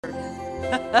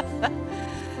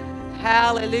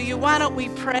Hallelujah. Why don't we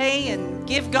pray and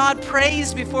give God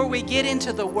praise before we get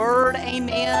into the Word?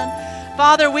 Amen.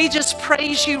 Father, we just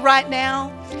praise you right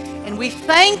now, and we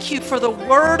thank you for the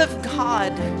Word of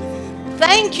God.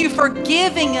 Thank you for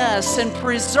giving us and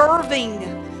preserving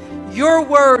your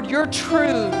Word, your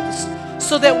truths,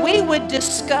 so that we would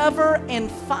discover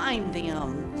and find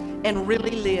them and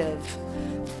really live.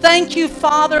 Thank you,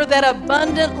 Father, that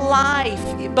abundant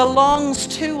life belongs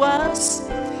to us.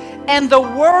 And the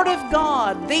Word of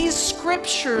God, these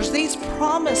scriptures, these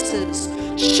promises,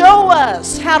 show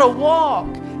us how to walk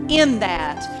in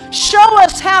that. Show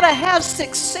us how to have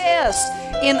success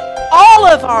in all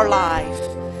of our life.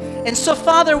 And so,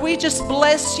 Father, we just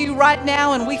bless you right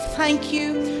now, and we thank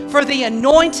you for the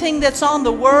anointing that's on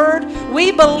the Word.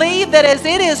 We believe that as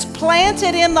it is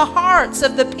planted in the hearts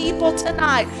of the people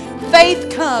tonight,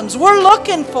 faith comes. We're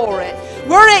looking for it.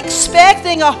 We're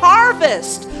expecting a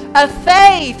harvest of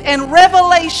faith and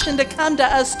revelation to come to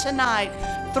us tonight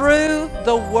through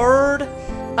the Word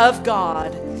of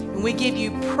God. And we give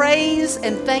you praise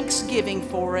and thanksgiving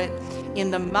for it in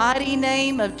the mighty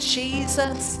name of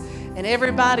Jesus. And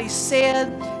everybody said,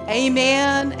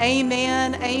 amen,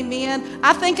 amen, amen.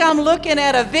 I think I'm looking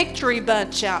at a victory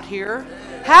bunch out here.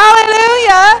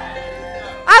 Hallelujah.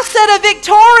 I said a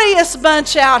victorious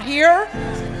bunch out here.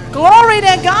 Glory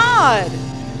to God.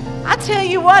 I tell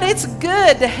you what, it's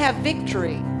good to have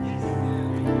victory.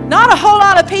 Not a whole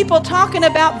lot of people talking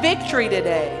about victory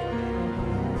today.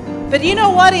 But you know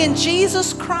what? In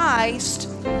Jesus Christ,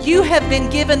 you have been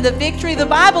given the victory. The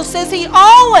Bible says He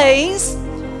always...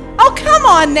 Oh, come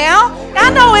on now.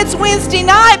 I know it's Wednesday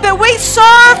night, but we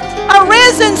serve a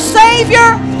risen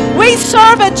Savior. We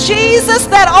serve a Jesus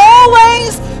that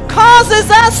always causes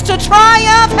us to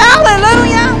triumph.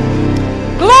 Hallelujah.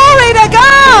 Glory to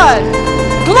God.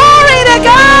 Glory to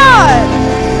God.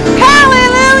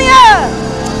 Hallelujah.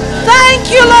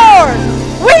 Thank you, Lord.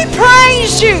 We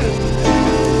praise you.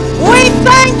 We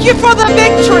thank you for the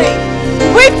victory.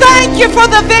 We thank you for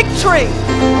the victory.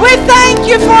 We thank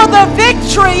you for the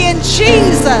victory in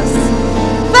Jesus.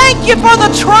 Thank you for the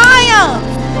triumph,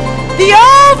 the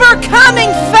overcoming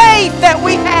faith that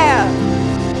we have.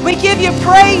 We give you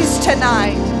praise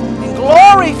tonight and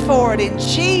glory for it in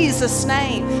Jesus'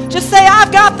 name. Just say,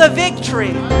 I've got the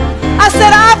victory. I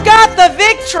said, I've got the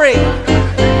victory.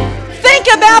 Think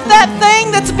about that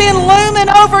thing that's been looming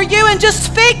over you and just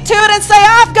speak to it and say,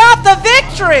 I've got the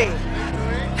victory.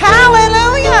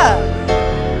 Hallelujah.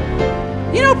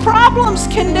 You know, problems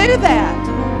can do that.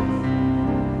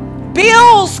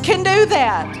 Bills can do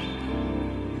that.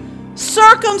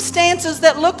 Circumstances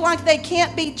that look like they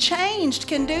can't be changed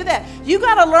can do that. You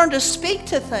got to learn to speak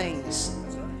to things.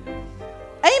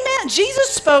 Amen. Jesus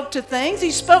spoke to things.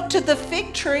 He spoke to the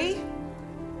fig tree.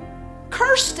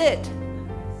 Cursed it.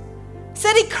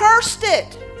 Said He cursed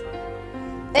it.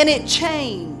 And it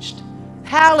changed.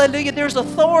 Hallelujah. There's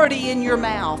authority in your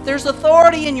mouth. There's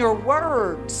authority in your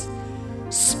words.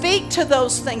 Speak to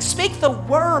those things. Speak the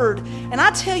Word. And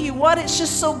I tell you what, it's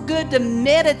just so good to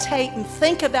meditate and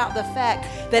think about the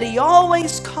fact that He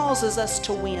always causes us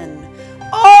to win.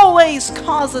 Always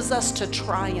causes us to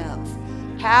triumph.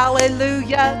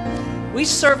 Hallelujah. We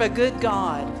serve a good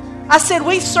God. I said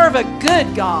we serve a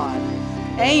good God.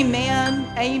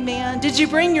 Amen. Amen. Did you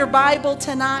bring your Bible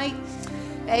tonight?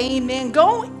 Amen.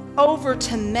 Go over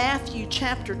to Matthew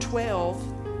chapter 12,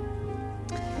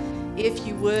 if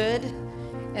you would.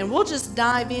 And we'll just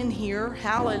dive in here.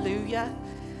 Hallelujah.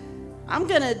 I'm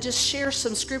going to just share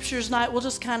some scriptures tonight. We'll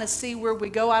just kind of see where we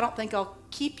go. I don't think I'll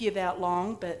keep you that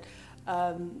long, but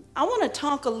I want to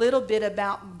talk a little bit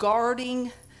about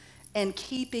guarding and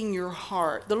keeping your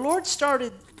heart. The Lord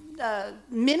started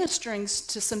ministering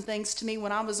to some things to me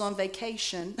when I was on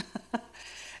vacation.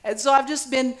 And so I've just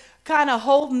been kind of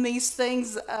holding these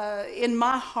things in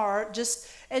my heart, just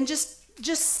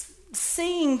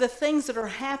seeing the things that are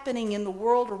happening in the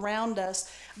world around us.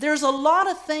 There's a lot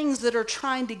of things that are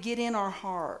trying to get in our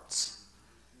hearts.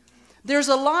 There's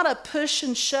a lot of push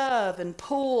and shove and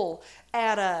pull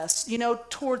at us, you know,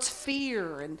 towards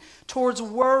fear and towards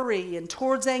worry and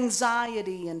towards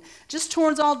anxiety and just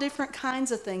towards all different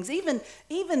kinds of things, even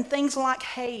things like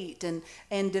hate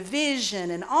and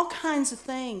division and all kinds of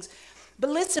things. But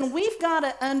listen, we've got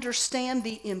to understand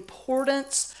the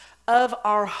importance of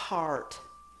our heart.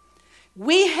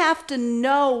 We have to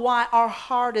know why our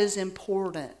heart is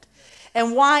important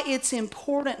and why it's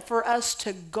important for us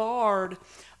to guard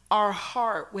our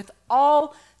heart with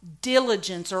all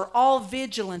diligence or all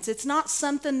vigilance. It's not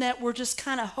something that we're just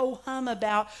kind of ho-hum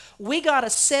about. We got to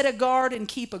set a guard and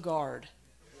keep a guard.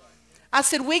 I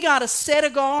said we got to set a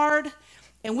guard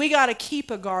And we got to keep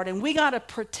a guard, and we got to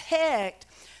protect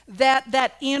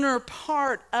that inner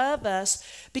part of us,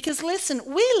 because listen,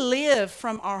 we live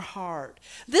from our heart.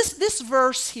 This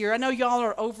verse here, I know y'all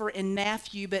are over in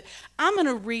Matthew, but I'm going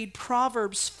to read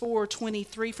Proverbs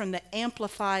 4:23 from the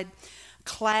Amplified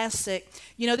Classic.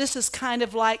 You know, this is kind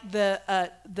of like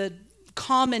the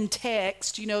common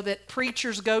text, you know, that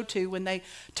preachers go to when they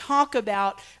talk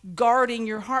about guarding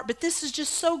your heart. But this is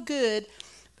just so good.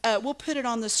 We'll put it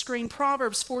on the screen.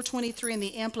 Proverbs 4:23 in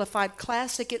the Amplified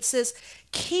Classic. It says,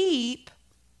 "Keep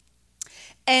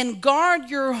and guard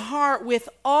your heart with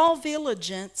all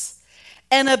diligence,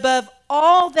 and above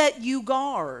all that you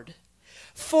guard,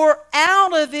 for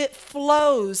out of it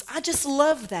flows," I just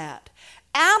love that.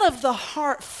 Out of the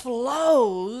heart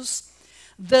flows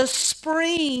the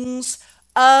springs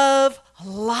of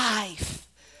life.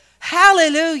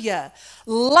 Hallelujah.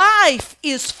 Life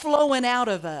is flowing out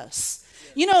of us.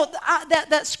 You know,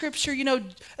 that scripture, you know,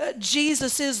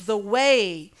 Jesus is the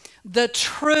way, the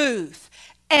truth,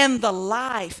 and the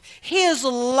life. His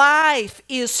life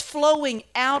is flowing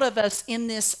out of us in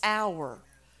this hour.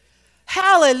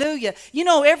 Hallelujah. You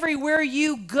know, everywhere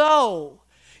you go,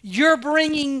 you're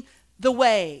bringing the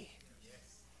way.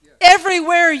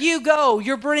 Everywhere you go,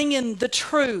 you're bringing the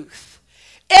truth.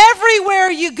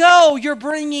 Everywhere you go, you're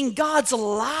bringing God's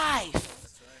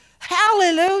life.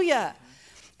 Hallelujah.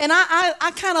 And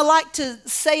I kind of like to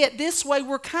say it this way.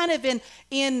 We're kind of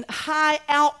in high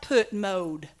output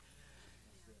mode.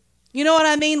 You know what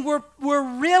I mean? We're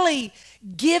really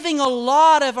giving a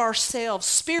lot of ourselves,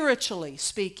 spiritually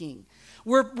speaking.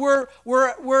 We're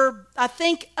I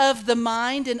think of the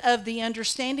mind and of the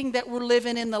understanding that we're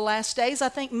living in the last days. I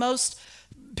think most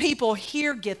people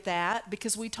here get that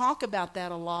because we talk about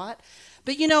that a lot.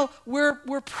 But you know,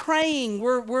 we're praying.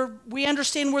 We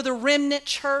understand we're the remnant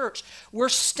church. We're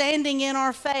standing in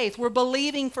our faith. We're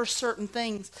believing for certain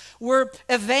things. We're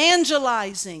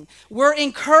evangelizing. We're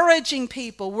encouraging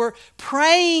people. We're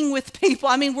praying with people.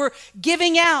 I mean, we're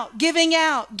giving out, giving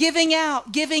out, giving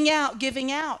out, giving out,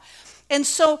 giving out. And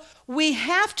so we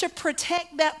have to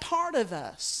protect that part of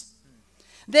us,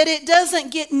 that it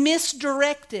doesn't get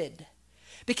misdirected.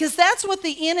 Because that's what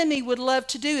the enemy would love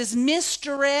to do, is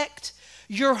misdirect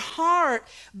your heart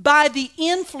by the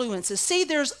influences. See,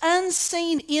 there's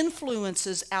unseen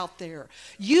influences out there.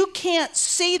 You can't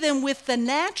see them with the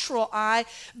natural eye,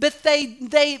 but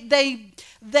they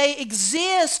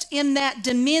exist in that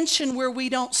dimension where we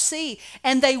don't see.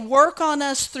 And they work on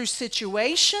us through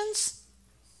situations.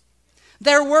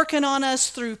 They're working on us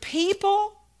through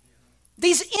people.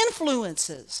 These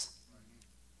influences.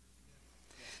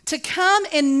 To come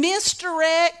and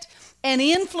misdirect and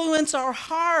influence our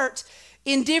heart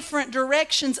in different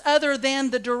directions other than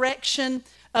the direction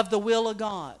of the will of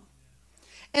God.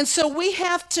 And so we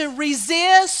have to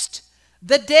resist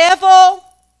the devil.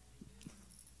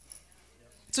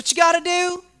 That's what you got to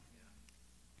do.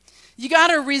 You got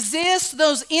to resist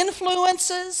those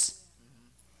influences.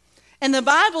 And the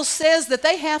Bible says that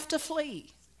they have to flee.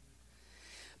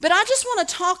 But I just want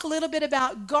to talk a little bit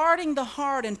about guarding the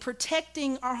heart and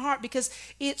protecting our heart, because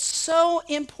it's so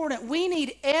important. We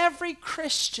need every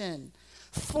Christian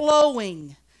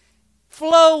flowing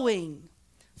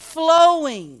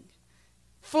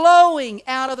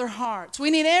out of their hearts. We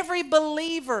need every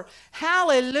believer,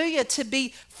 hallelujah, to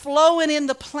be flowing in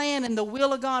the plan and the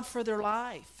will of God for their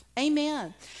life.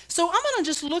 Amen. So I'm going to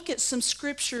just look at some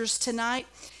scriptures tonight,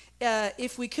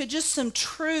 if we could, just some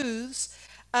truths.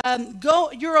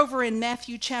 You're over in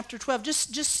Matthew chapter 12.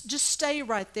 Just stay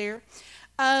right there.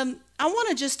 I want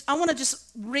to just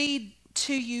read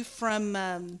to you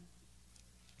from.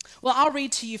 I'll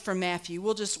read to you from Matthew.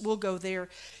 We'll go there.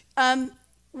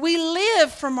 We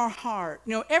live from our heart.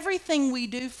 You know, everything we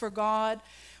do for God,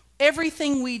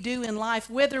 everything we do in life,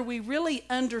 whether we really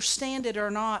understand it or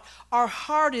not, our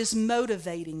heart is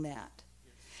motivating that.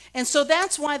 And so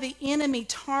that's why the enemy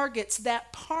targets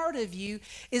that part of you,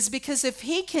 is because if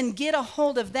he can get a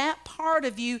hold of that part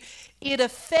of you, it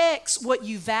affects what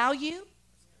you value,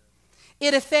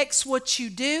 it affects what you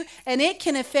do, and it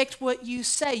can affect what you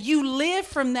say. You live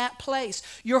from that place.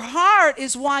 Your heart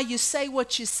is why you say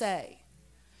what you say.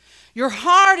 Your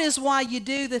heart is why you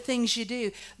do the things you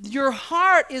do. Your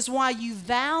heart is why you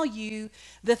value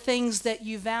the things that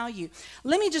you value.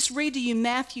 Let me just read to you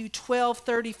Matthew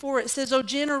 12:34. It says, "O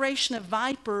generation of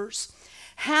vipers,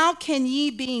 how can ye,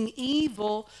 being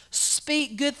evil,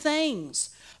 speak good things?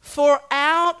 For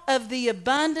out of the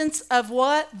abundance of"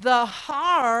 what? "The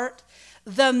heart,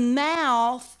 the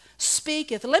mouth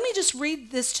speaketh." Let me just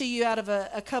read this to you out of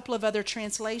a couple of other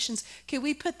translations. Can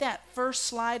we put that first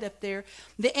slide up there?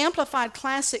 The Amplified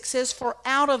Classic says, "For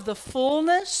out of the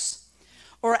fullness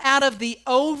or out of the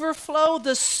overflow,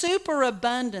 the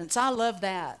superabundance. I love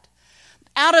that.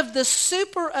 Out of the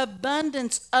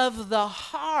superabundance of the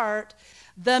heart,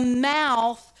 the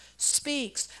mouth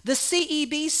speaks. The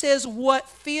CEB says what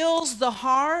fills the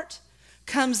heart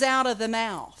comes out of the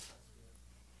mouth.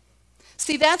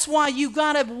 See, that's why you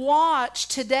got to watch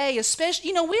today,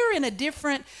 especially, we're in a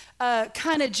different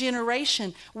kind of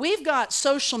generation. We've got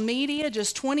social media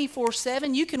just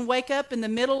 24/7. You can wake up in the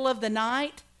middle of the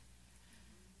night,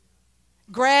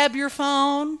 grab your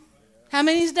phone. How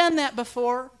many's done that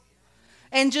before?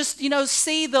 And just,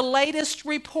 see the latest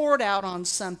report out on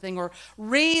something, or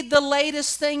read the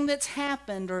latest thing that's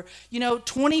happened, or,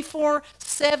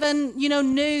 24/7,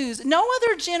 news. No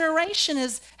other generation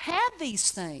has had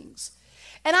these things.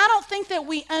 And I don't think that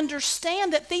we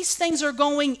understand that these things are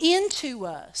going into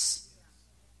us.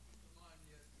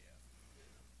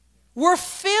 We're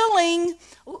filling,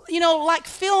 like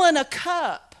filling a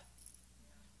cup.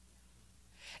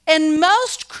 And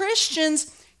most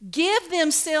Christians give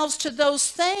themselves to those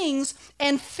things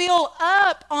and fill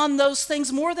up on those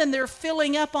things more than they're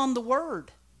filling up on the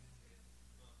Word.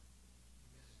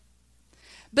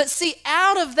 But see,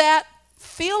 out of that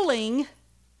filling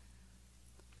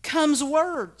comes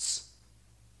words.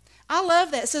 I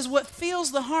love that. It says what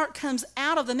fills the heart comes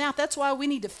out of the mouth. That's why we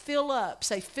need to fill up.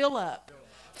 Say, fill up.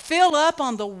 Fill up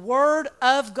on the Word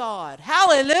of God.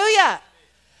 Hallelujah.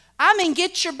 I mean,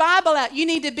 get your Bible out. You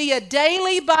need to be a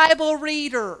daily Bible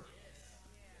reader.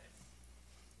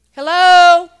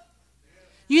 Hello?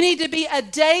 You need to be a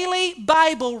daily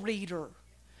Bible reader.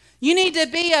 You need to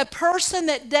be a person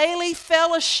that daily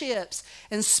fellowships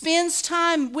and spends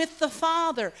time with the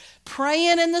Father,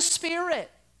 praying in the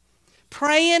Spirit,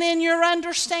 praying in your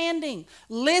understanding,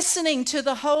 listening to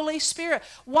the Holy Spirit.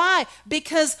 Why?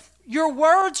 Because your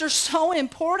words are so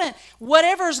important.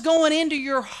 Whatever's going into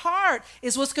your heart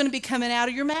is what's going to be coming out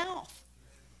of your mouth.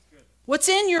 What's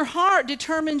in your heart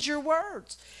determines your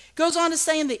words. It goes on to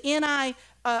say in the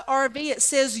NIRV, it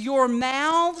says, your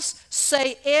mouths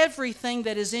say everything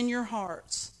that is in your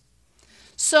hearts.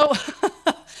 So,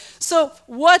 so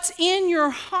what's in your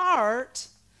heart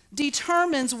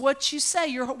determines what you say.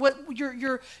 Your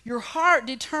heart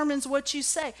determines what you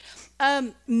say.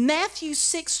 Matthew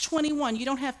 6:21, you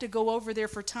don't have to go over there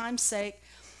for time's sake.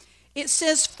 It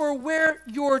says, for where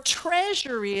your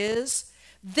treasure is,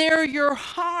 there your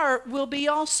heart will be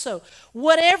also.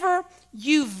 Whatever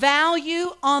you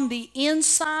value on the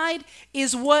inside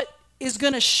is what is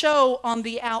going to show on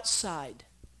the outside.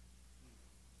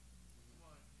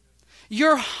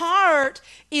 Your heart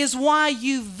is why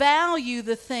you value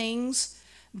the things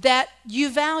that you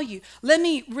value. Let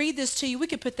me read this to you. We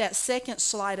could put that second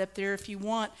slide up there if you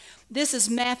want. This is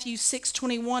Matthew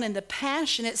 6:21 in the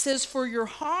Passion. It says, for your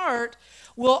heart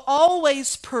will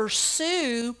always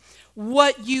pursue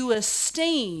what you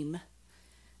esteem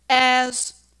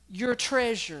as your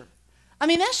treasure. I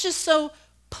mean, that's just so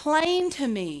plain to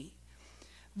me,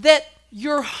 that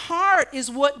your heart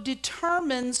is what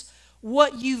determines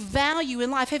what you value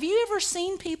in life. Have you ever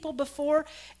seen people before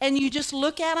and you just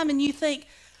look at them and you think,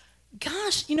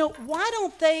 gosh, why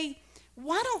don't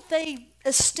they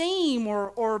esteem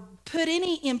or put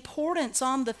any importance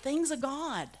on the things of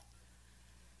God?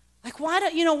 Like, why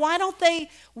don't they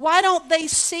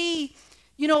see,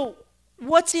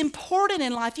 what's important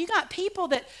in life? You got people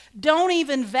that don't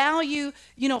even value,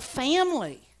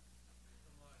 family.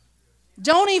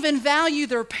 Don't even value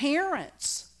their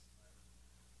parents.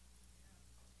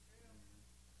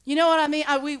 You know what I mean?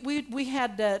 We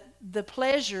had the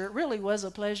pleasure, it really was a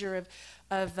pleasure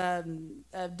of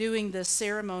doing the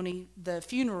ceremony, the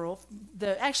funeral.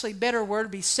 The actually better word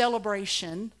would be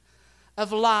celebration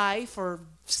of life, or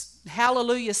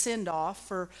hallelujah send-off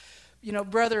for,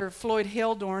 Brother Floyd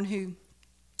Heldorn, who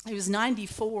he was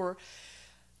 94.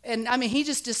 And I mean, he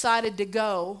just decided to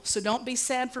go. So don't be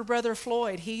sad for Brother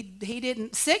Floyd.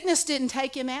 Sickness didn't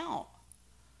take him out.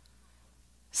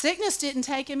 Sickness didn't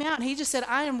take him out. He just said,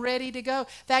 I am ready to go.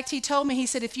 In fact, he told me, he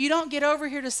said, if you don't get over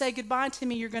here to say goodbye to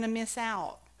me, you're going to miss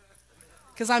out.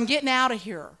 Because I'm getting out of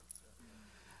here.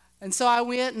 And so I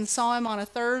went and saw him on a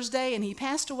Thursday, and he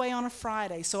passed away on a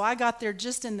Friday. So I got there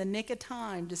just in the nick of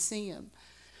time to see him.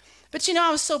 But, I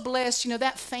was so blessed.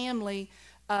 That family,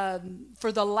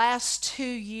 for the last 2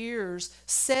 years,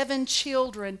 7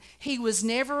 children, he was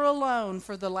never alone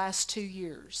for the last 2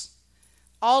 years.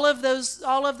 All of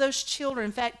those children,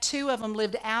 in fact, 2 of them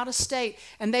lived out of state,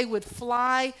 and they would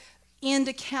fly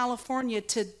into California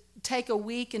to take a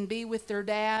week and be with their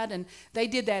dad, and they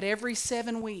did that every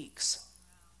 7 weeks.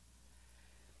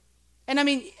 And I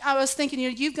mean, I was thinking,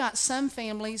 you've got some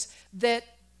families that,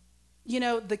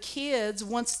 the kids,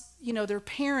 once their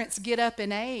parents get up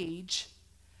in age,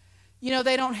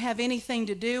 they don't have anything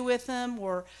to do with them.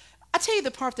 Or I tell you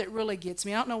the part that really gets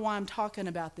me. I don't know why I'm talking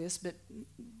about this, but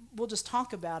we'll just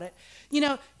talk about it.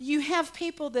 You have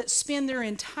people that spend their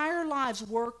entire lives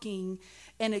working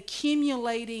and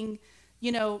accumulating,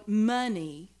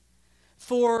 money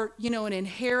for, an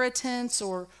inheritance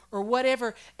or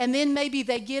whatever. And then maybe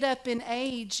they get up in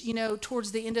age,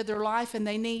 towards the end of their life, and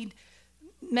they need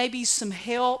maybe some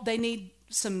help. They need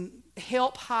some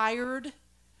help hired,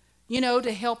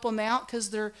 to help them out because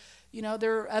they're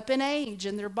up in age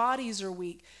and their bodies are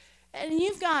weak. And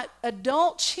you've got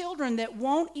adult children that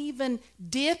won't even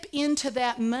dip into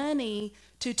that money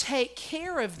to take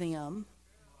care of them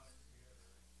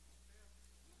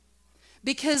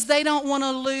because they don't want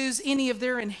to lose any of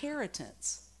their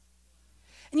inheritance.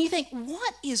 And you think,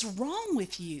 what is wrong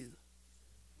with you?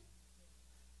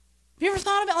 Have you ever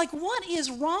thought about, what is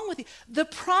wrong with you? The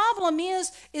problem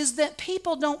is that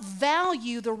people don't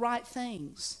value the right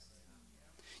things.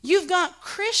 You've got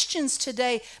Christians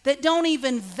today that don't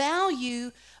even value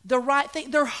the right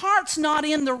thing. Their heart's not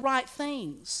in the right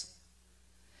things.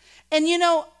 And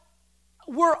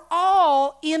we're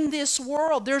all in this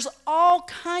world. There's all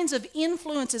kinds of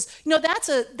influences.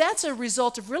 That's a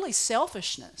result of really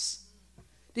selfishness.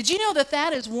 Did you know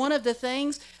that is one of the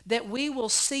things that we will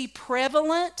see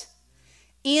prevalent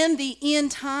in the end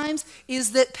times,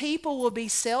 is that people will be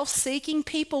self-seeking,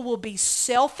 people will be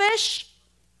selfish?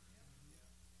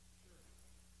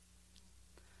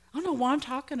 I don't know why I'm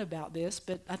talking about this,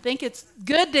 but I think it's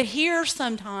good to hear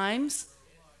sometimes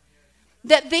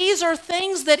that these are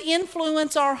things that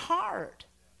influence our heart.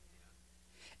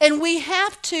 And we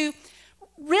have to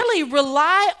really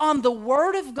rely on the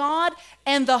Word of God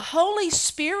and the Holy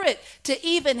Spirit to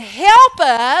even help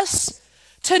us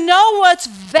to know what's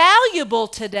valuable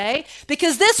today,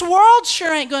 because this world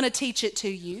sure ain't going to teach it to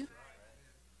you.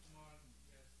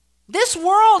 This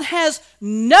world has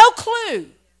no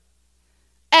clue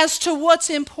as to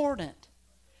what's important.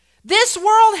 This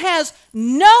world has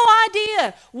no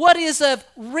idea what is of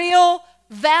real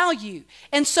value.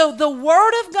 And so the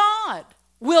Word of God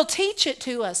will teach it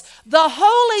to us. The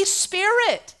Holy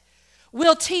Spirit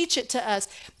will teach it to us.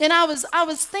 And I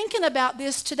was thinking about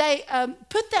this today.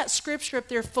 Put that scripture up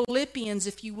there, Philippians,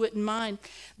 if you wouldn't mind.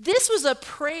 This was a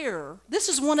prayer. This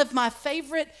is one of my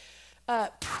favorite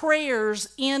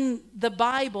prayers in the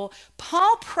Bible.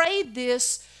 Paul prayed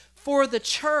this for the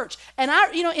church. And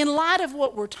in light of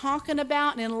what we're talking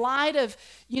about, and in light of,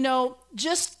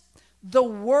 just the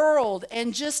world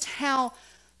and just how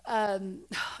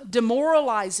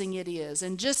demoralizing it is,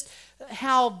 and just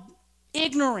how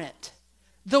ignorant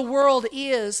the world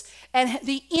is, and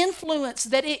the influence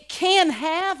that it can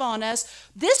have on us,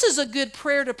 this is a good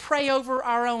prayer to pray over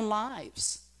our own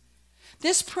lives.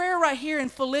 This prayer right here in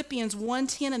Philippians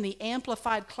 1:10 in the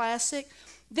Amplified Classic,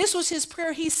 this was his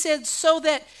prayer. He said, so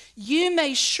that you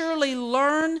may surely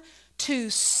learn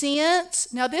to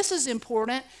sense. Now this is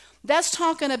important. That's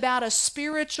talking about a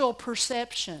spiritual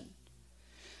perception.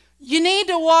 You need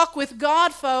to walk with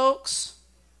God, folks.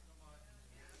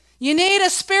 You need a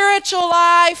spiritual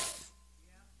life.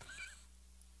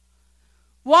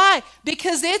 Why?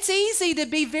 Because it's easy to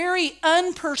be very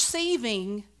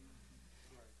unperceiving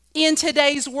in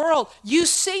today's world. You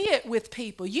see it with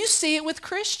people. You see it with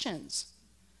Christians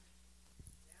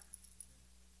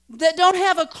that don't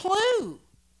have a clue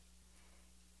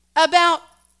about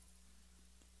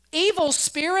evil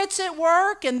spirits at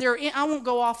work, and I won't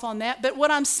go off on that, but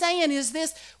what I'm saying is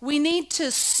this: we need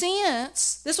to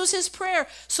sense, this was his prayer,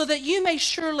 so that you may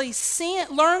surely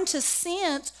learn to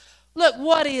sense, look,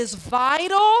 what is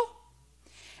vital,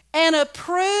 and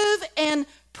approve and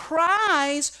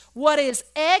prize what is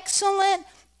excellent,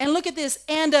 and look at this,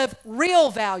 and of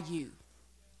real value.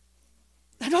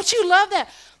 Now, don't you love that?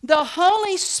 The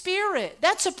Holy Spirit,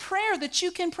 that's a prayer that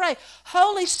you can pray.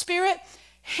 Holy Spirit,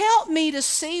 help me to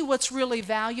see what's really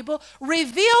valuable.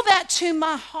 Reveal that to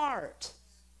my heart.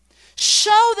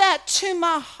 Show that to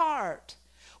my heart,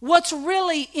 what's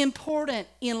really important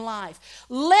in life.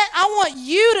 I want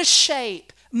you to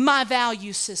shape my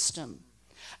value system.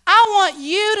 I want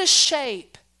you to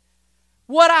shape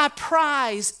what I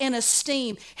prize and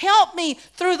esteem. Help me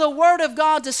through the Word of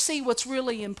God to see what's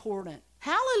really important.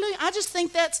 Hallelujah. I just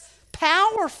think that's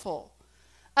powerful.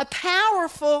 A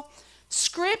powerful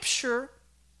scripture,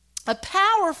 a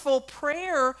powerful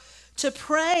prayer to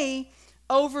pray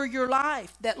over your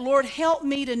life. That, Lord, help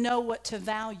me to know what to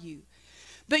value.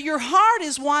 But your heart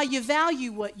is why you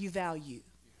value what you value.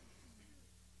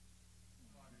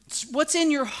 It's what's in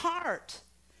your heart.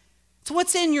 It's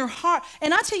what's in your heart.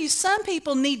 And I tell you, some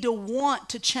people need to want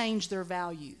to change their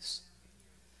values.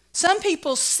 Some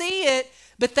people see it,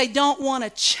 but they don't want to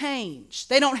change.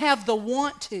 They don't have the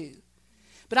want to.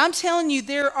 But I'm telling you,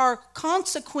 there are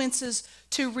consequences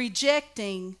to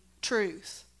rejecting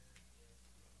truth.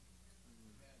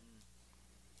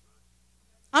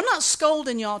 I'm not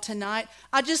scolding y'all tonight.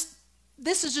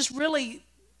 This is just really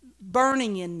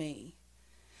burning in me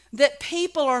that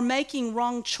people are making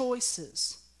wrong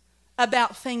choices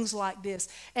about things like this,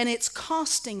 and it's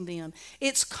costing them.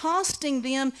 It's costing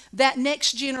them that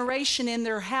next generation in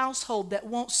their household that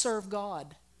won't serve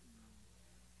God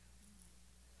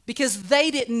because they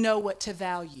didn't know what to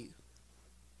value,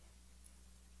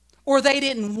 or they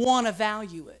didn't want to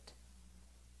value it.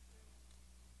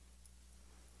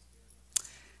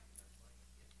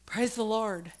 Praise the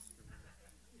Lord.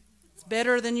 It's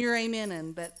better than your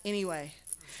amening, but anyway.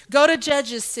 Go to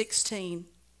Judges 16.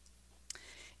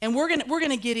 And we're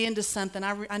gonna get into something.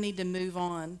 I need to move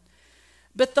on.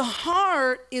 But the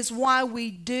heart is why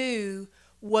we do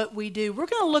what we do. We're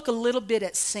going to look a little bit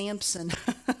at Samson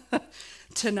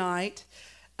tonight.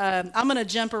 I'm going to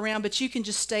jump around, but you can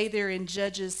just stay there in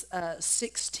Judges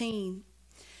 16.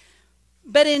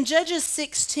 But in Judges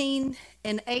 16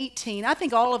 and 18, I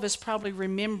think all of us probably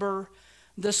remember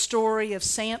the story of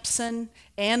Samson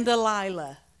and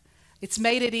Delilah. It's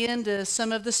made it into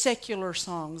some of the secular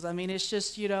songs. I mean, it's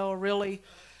just, a really,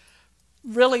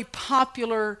 really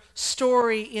popular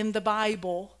story in the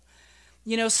Bible.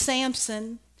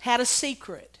 Samson had a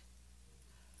secret.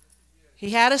 He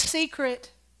had a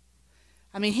secret.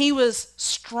 I mean, he was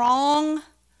strong.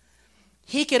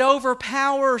 He could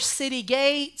overpower city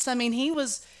gates. I mean, he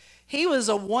was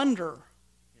a wonder.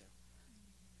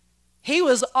 He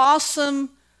was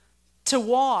awesome to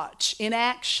watch in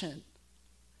action.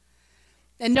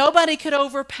 And nobody could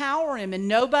overpower him, and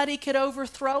nobody could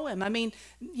overthrow him. I mean,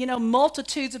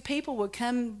 multitudes of people would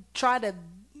come try to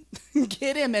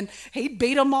get him, and he'd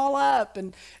beat them all up.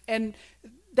 And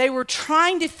they were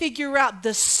trying to figure out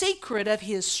the secret of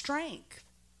his strength.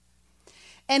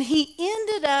 And he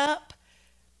ended up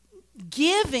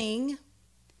giving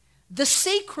the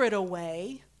secret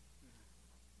away.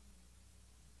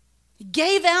 He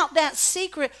gave out that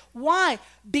secret. Why?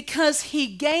 Because he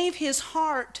gave his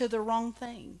heart to the wrong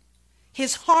thing.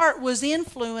 His heart was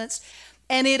influenced,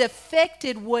 and it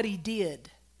affected what he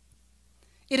did.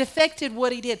 It affected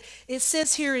what he did. It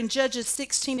says here in Judges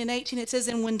 16 and 18, it says,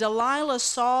 "And when Delilah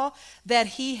saw that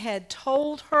he had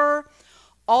told her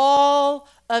all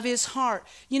of his heart."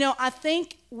 I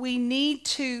think we need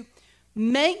to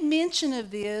make mention of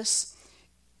this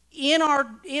in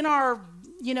our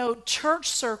church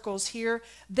circles here,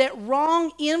 that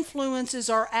wrong influences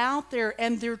are out there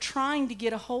and they're trying to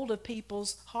get a hold of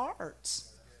people's hearts.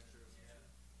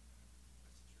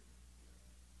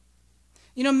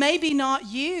 Maybe not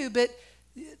you, but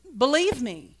believe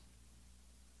me,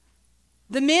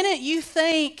 the minute you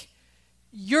think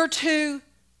you're too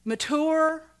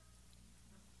mature,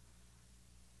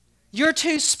 you're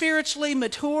too spiritually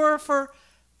mature for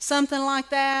something like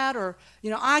that, or,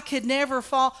 I could never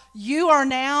fall, you are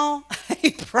now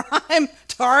a prime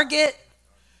target.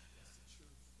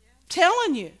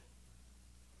 Telling you.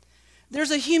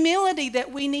 There's a humility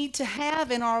that we need to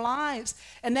have in our lives,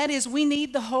 and that is we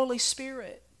need the Holy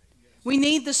Spirit. We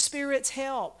need the Spirit's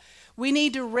help. We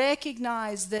need to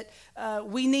recognize that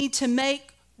we need to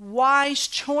make wise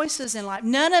choices in life.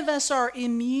 None of us are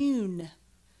immune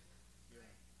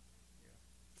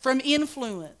from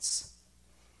influence.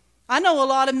 I know a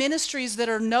lot of ministries that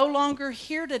are no longer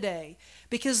here today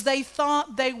because they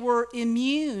thought they were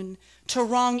immune to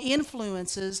wrong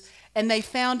influences, and they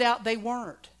found out they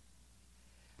weren't.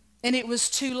 And it was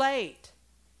too late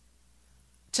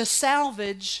to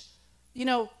salvage,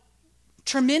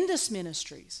 tremendous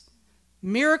ministries,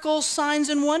 miracles, signs,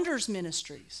 and wonders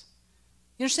ministries.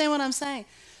 You understand what I'm saying?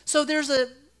 So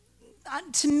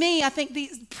to me, I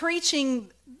think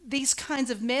preaching these kinds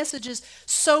of messages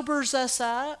sobers us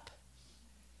up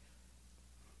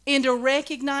into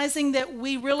recognizing that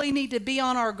we really need to be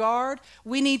on our guard.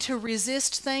 We need to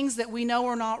resist things that we know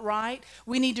are not right.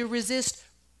 We need to resist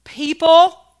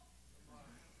people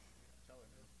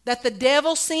that the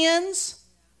devil sends.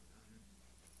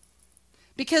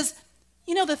 Because,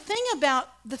 the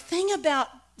thing about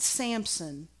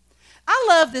Samson, I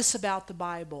love this about the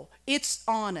Bible. It's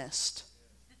honest.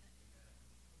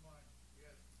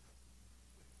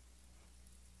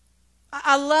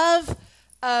 I love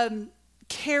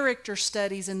character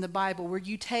studies in the Bible where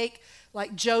you take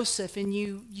like Joseph and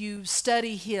you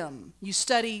study him. You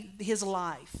study his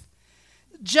life.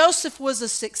 Joseph was a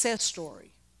success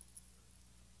story.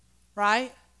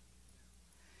 Right?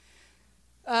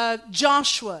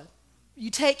 Joshua, you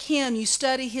take him, you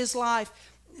study his life.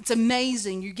 it's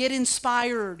amazing. You get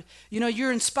inspired.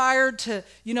 You're inspired to,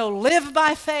 live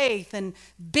by faith and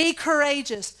be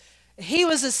courageous. He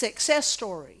was a success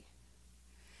story.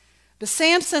 But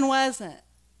Samson wasn't.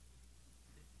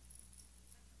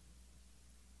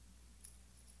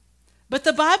 But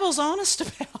the Bible's honest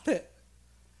about it.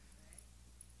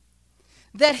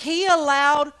 That he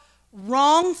allowed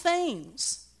wrong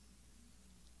things.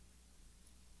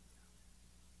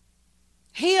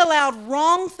 He allowed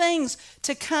wrong things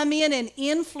to come in and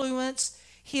influence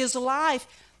his life,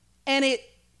 and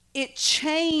it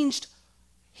changed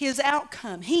his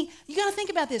outcome. You got to think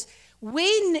about this.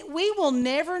 We will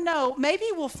never know. Maybe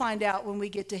we'll find out when we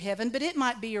get to heaven, but it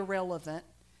might be irrelevant.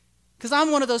 Because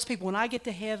I'm one of those people, when I get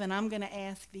to heaven, I'm going to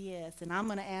ask this and I'm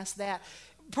going to ask that.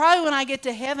 Probably when I get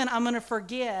to heaven, I'm going to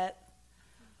forget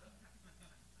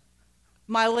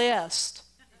my list.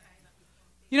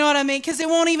 You know what I mean? Because it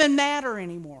won't even matter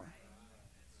anymore.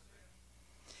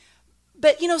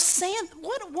 But, Sam,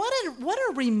 what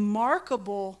a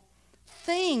remarkable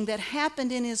thing that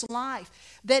happened in his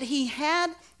life. That he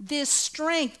had this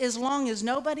strength as long as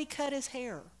nobody cut his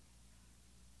hair.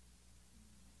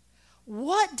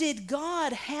 What did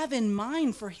God have in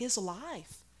mind for his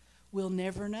life? We'll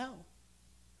never know.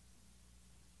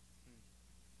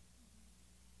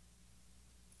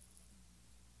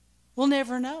 We'll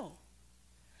never know.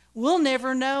 We'll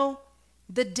never know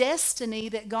the destiny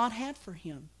that God had for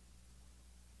him.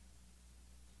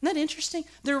 Isn't that interesting?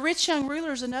 The rich young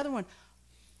ruler is another one.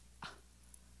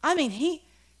 I mean, he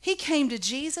came to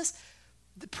Jesus.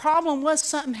 The problem was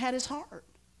something had his heart.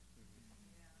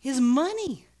 His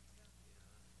money.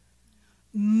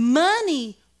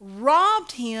 Money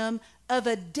robbed him of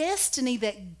a destiny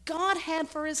that God had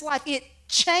for his life. It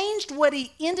changed what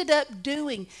he ended up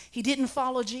doing. He didn't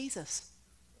follow Jesus.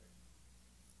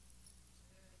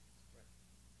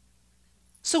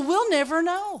 So we'll never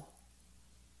know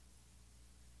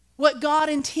what God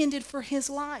intended for his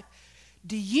life.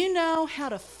 Do you know how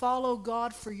to follow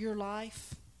God for your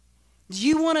life? Do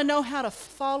you want to know how to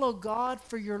follow God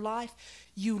for your life?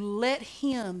 You let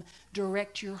him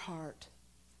direct your heart.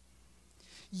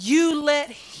 You let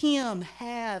him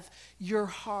have your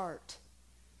heart.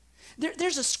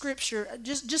 There's a scripture.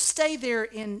 Just stay there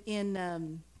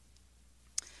in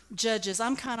Judges.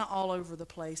 I'm kind of all over the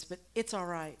place, but it's all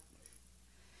right.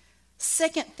 2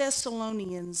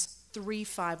 Thessalonians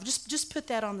 3:5. Just put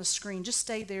that on the screen. Just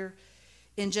stay there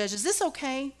in Judges. Is this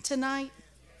okay tonight?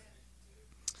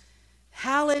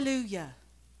 Hallelujah.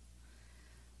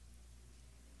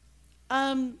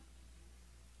 2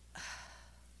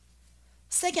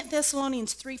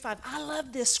 Thessalonians 3:5. I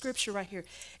love this scripture right here.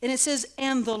 And it says,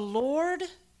 and the Lord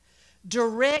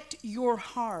direct your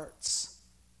hearts.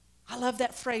 I love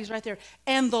that phrase right there.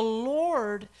 And the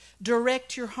Lord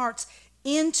direct your hearts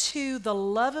into the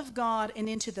love of God and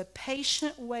into the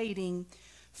patient waiting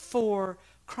for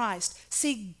Christ.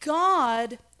 See,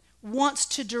 God wants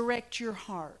to direct your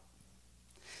heart.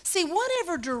 See,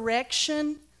 whatever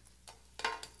direction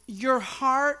your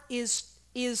heart is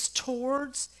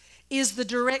towards is the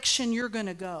direction you're going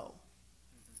to go.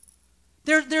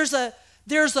 There's a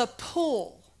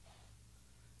pull.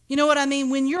 You know what I mean?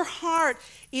 When your heart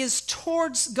is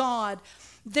towards God,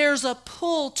 there's a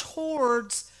pull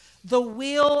towards the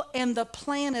will and the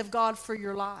plan of God for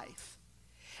your life.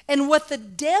 And what the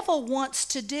devil wants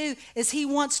to do is he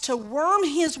wants to worm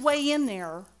his way in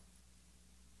there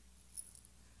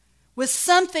with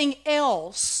something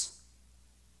else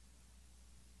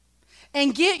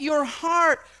and get your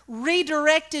heart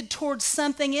redirected towards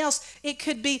something else. It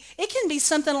can be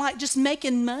something like just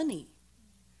making money.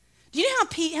 Do you know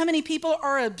how many people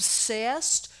are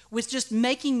obsessed with just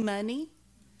making money?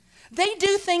 They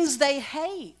do things they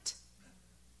hate.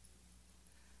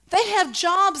 They have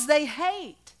jobs they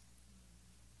hate.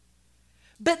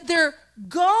 But their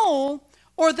goal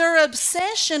or their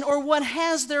obsession or what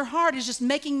has their heart is just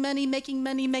making money,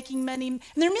 and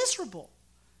they're miserable.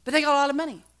 But they got a lot of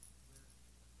money.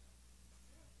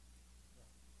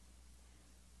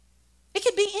 It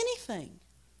could be anything.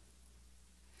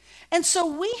 And so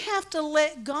we have to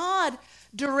let God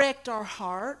direct our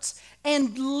hearts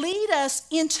and lead us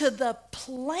into the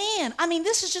plan. I mean,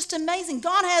 this is just amazing.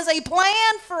 God has a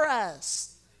plan for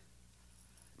us.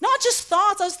 Not just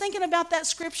thoughts. I was thinking about that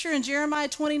scripture in Jeremiah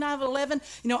 29:11.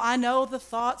 I know the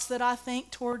thoughts that I think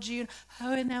towards you.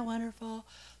 Oh, isn't that wonderful?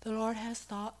 The Lord has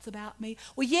thoughts about me.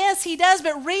 Well, yes, he does,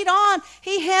 but read on.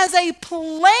 He has a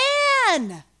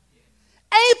plan.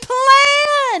 A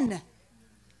plan.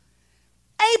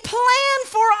 A plan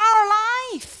for our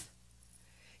life.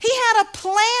 He had a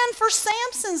plan for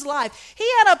Samson's life. He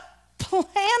had a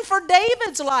plan for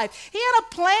David's life. He had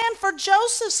a plan for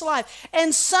Joseph's life.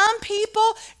 And some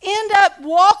people end up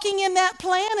walking in that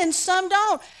plan and some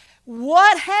don't.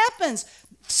 What happens?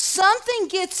 Something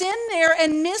gets in there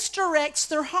and misdirects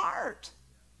their heart.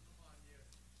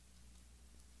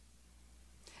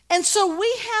 And so we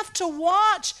have to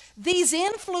watch these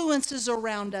influences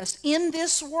around us in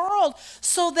this world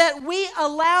so that we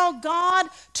allow God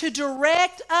to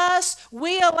direct us.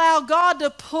 We allow God to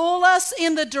pull us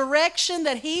in the direction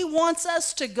that He wants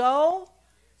us to go.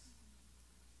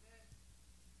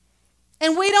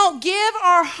 And we don't give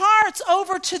our hearts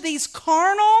over to these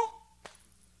carnal,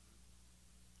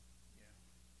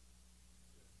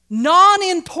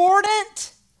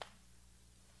 non-important.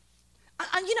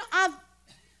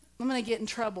 I'm going to get in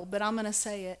trouble, but I'm going to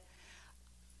say it.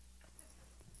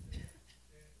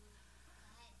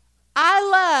 I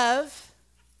love,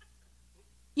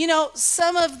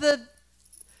 some of the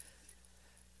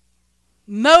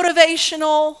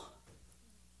motivational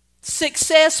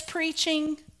success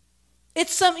preaching.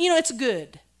 It's it's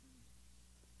good.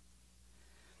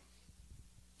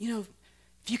 If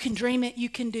you can dream it, you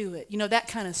can do it. That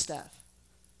kind of stuff.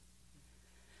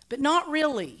 But not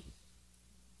really.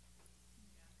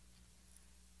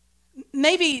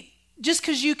 Maybe just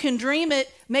because you can dream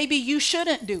it, maybe you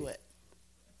shouldn't do it.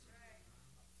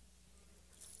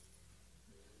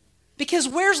 Because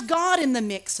where's God in the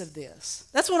mix of this?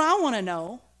 That's what I want to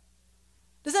know.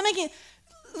 Does that make it?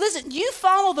 Listen, you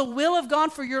follow the will of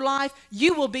God for your life,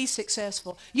 you will be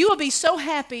successful. You will be so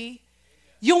happy,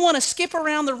 you'll want to skip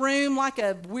around the room like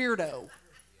a weirdo.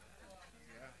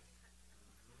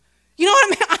 You know what I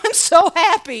mean? I'm so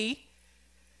happy.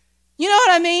 You know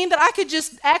what I mean? That I could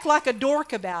just act like a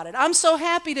dork about it. I'm so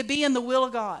happy to be in the will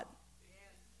of God.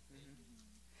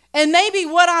 And maybe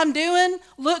what I'm doing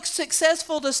looks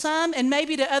successful to some and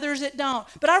maybe to others it don't.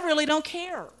 But I really don't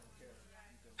care.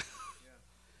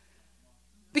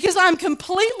 Because I'm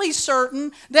completely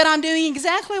certain that I'm doing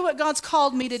exactly what God's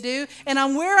called me to do and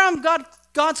I'm where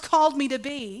God's called me to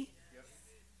be.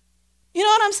 You know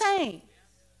what I'm saying?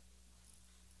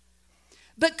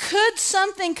 But could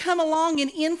something come along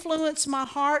and influence my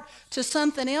heart to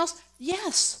something else?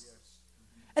 Yes.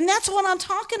 And that's what I'm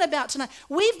talking about tonight.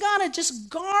 We've got to just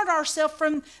guard ourselves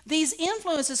from these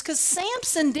influences because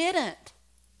Samson didn't.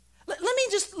 Let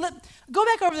me go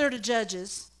back over there to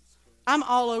Judges. I'm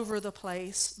all over the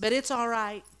place, but it's all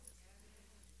right.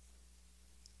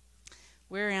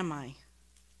 Where am I?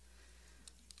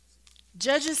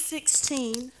 Judges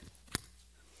 16.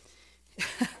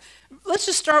 Let's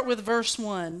just start with verse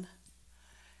 1.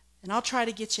 And I'll try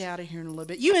to get you out of here in a little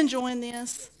bit. You enjoying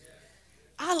this?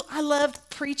 I loved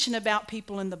preaching about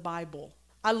people in the Bible.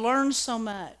 I learned so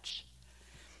much.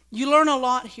 You learn a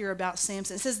lot here about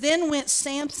Samson. It says, then went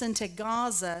Samson to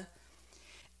Gaza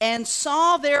and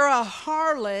saw there a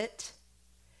harlot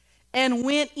and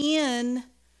went in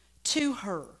to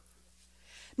her.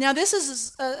 Now this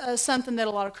is something that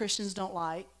a lot of Christians don't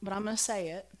like, but I'm going to say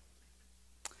it.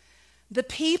 The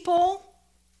people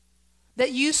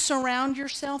that you surround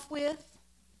yourself with,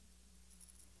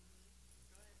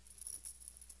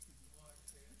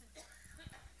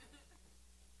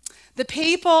 the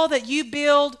people that you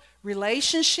build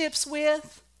relationships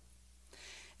with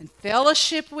and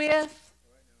fellowship with,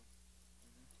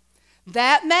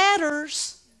 that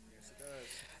matters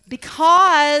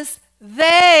because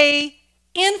they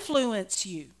influence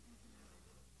you.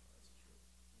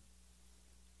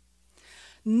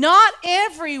 Not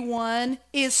everyone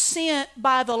is sent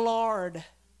by the Lord.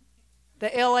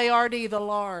 The L-A-R-D, the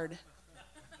Lord.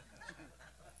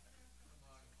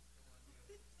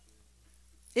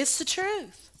 It's the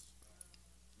truth.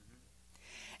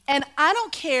 And I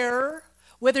don't care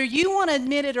whether you want to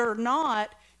admit it or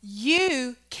not,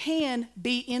 you can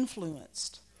be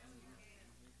influenced.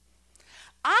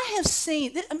 I have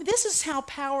seen, this is how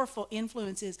powerful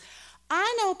influence is.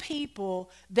 I know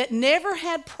people that never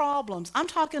had problems. I'm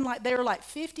talking like they were like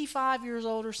 55 years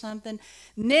old or something.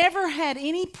 Never had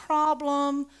any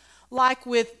problem like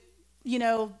with,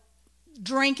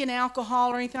 drinking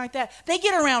alcohol or anything like that. They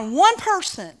get around one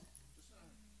person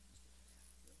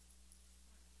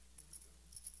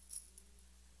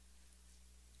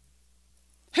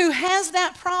who has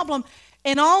that problem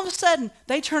and all of a sudden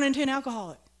they turn into an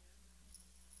alcoholic.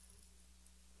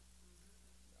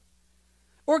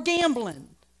 Or gambling,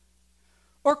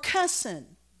 or cussing.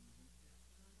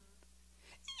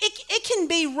 It can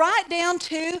be right down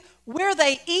to where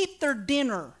they eat their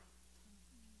dinner.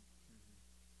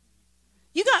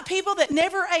 You got people that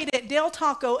never ate at Del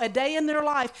Taco a day in their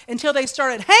life until they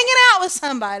started hanging out with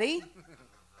somebody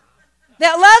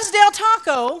that loves Del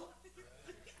Taco.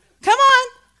 Come on.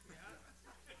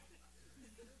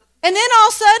 And then all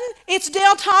of a sudden, it's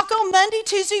Del Taco Monday,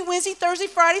 Tuesday, Wednesday, Thursday,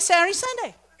 Friday, Saturday,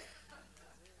 Sunday.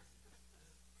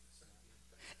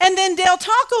 And then Del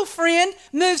Taco friend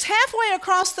moves halfway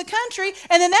across the country,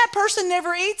 and then that person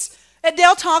never eats at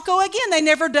Del Taco again. They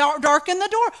never darken the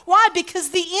door. Why? Because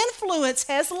the influence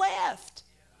has left.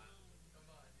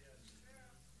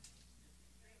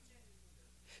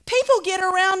 People get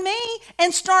around me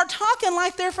and start talking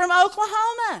like they're from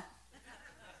Oklahoma.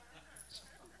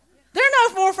 They're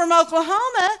no more from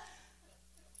Oklahoma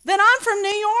than I'm from New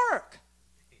York.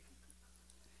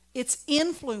 It's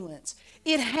influence.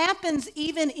 It happens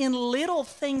even in little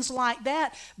things like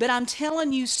that, but I'm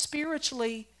telling you,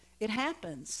 spiritually, it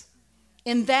happens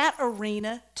in that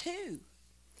arena too.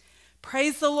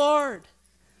 Praise the Lord.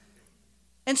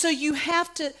 And so you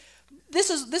have to, this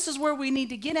is where we need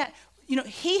to get at. You know,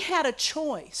 he had a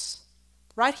choice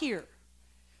right here.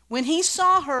 When he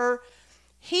saw her,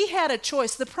 he had a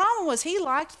choice. The problem was he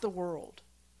liked the world.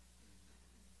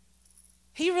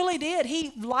 He really did.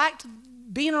 He liked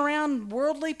being around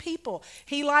worldly people.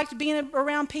 He liked being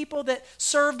around people that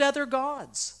served other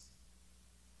gods.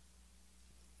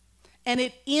 And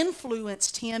it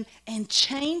influenced him and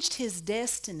changed his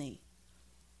destiny.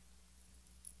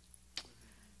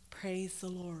 Praise the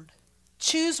Lord.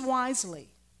 Choose wisely.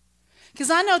 Because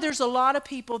I know there's a lot of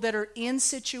people that are in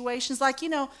situations like,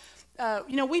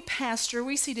 we pastor,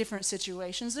 we see different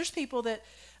situations. There's people that,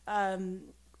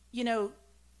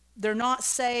 they're not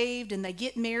saved and they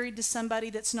get married to somebody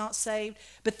that's not saved.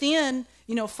 But then,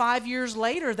 5 years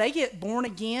later, they get born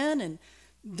again and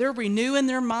they're renewing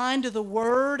their mind to the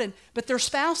Word, but their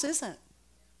spouse isn't.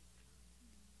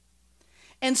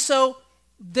 And so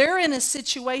they're in a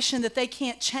situation that they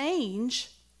can't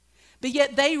change, but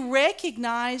yet they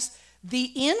recognize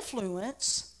the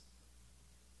influence,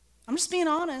 I'm just being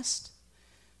honest,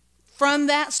 from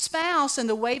that spouse and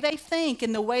the way they think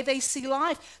and the way they see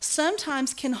life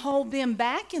sometimes can hold them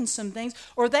back in some things,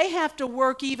 or they have to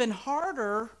work even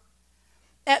harder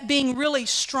at being really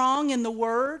strong in the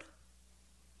Word.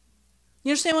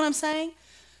 You understand what I'm saying?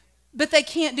 But they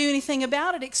can't do anything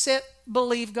about it except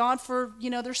believe God for,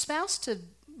 their spouse to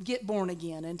get born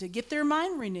again and to get their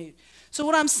mind renewed. So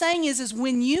what I'm saying is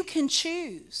when you can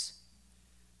choose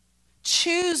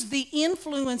the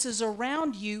influences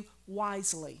around you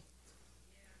wisely.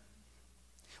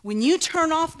 When you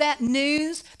turn off that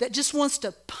news that just wants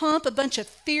to pump a bunch of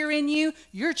fear in you,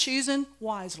 you're choosing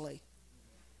wisely.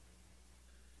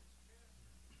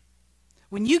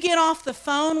 When you get off the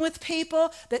phone with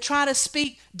people that try to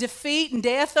speak defeat and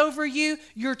death over you,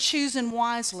 you're choosing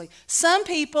wisely. Some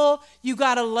people, you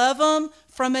got to love them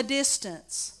from a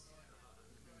distance.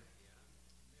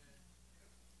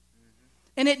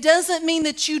 And it doesn't mean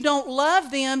that you don't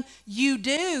love them, you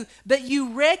do, but you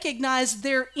recognize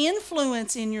their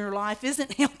influence in your life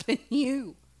isn't helping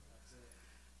you.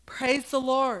 Praise the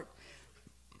Lord.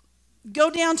 Go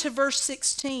down to verse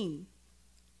 16.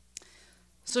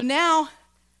 So now,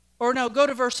 go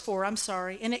to verse 4, I'm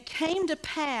sorry. And it came to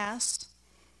pass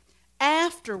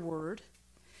afterward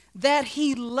that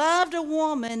he loved a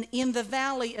woman in the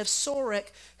valley of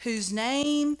Sorek whose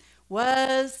name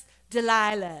was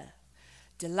Delilah.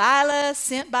 Delilah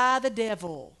sent by the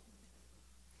devil.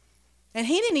 And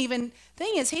he didn't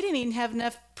even have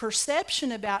enough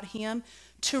perception about him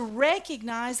to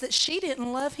recognize that she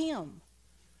didn't love him.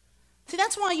 See,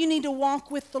 that's why you need to walk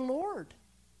with the Lord.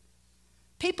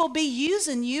 People be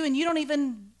using you and you don't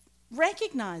even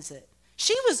recognize it.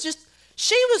 She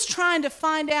was trying to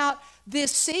find out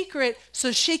this secret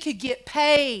so she could get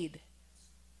paid.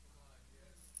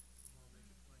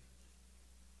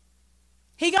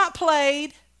 He got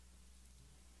played.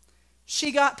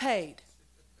 She got paid.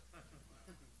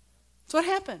 That's what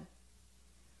happened.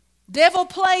 Devil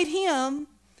played him,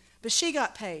 but she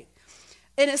got paid.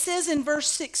 And it says in verse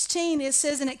 16, it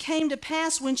says, and it came to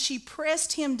pass when she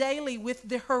pressed him daily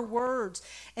with her words,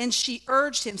 and she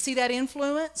urged him. See that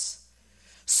influence?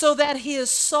 So that his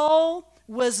soul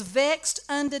was vexed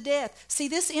unto death. See,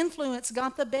 this influence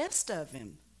got the best of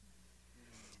him.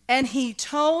 And he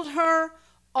told her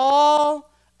all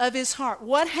of his heart.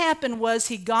 What happened was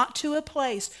he got to a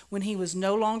place when he was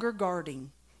no longer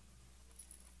guarding.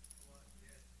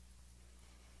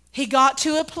 He got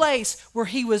to a place where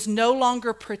he was no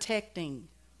longer protecting.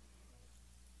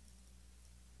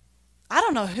 I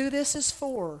don't know who this is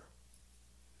for,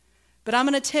 but I'm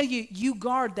going to tell you, you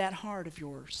guard that heart of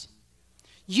yours.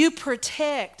 You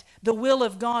protect the will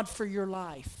of God for your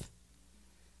life.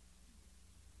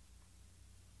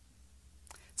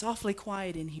 It's awfully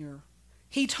quiet in here.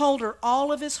 He told her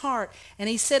all of his heart, and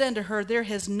he said unto her, there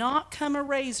has not come a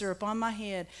razor upon my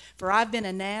head, for I've been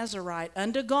a Nazarite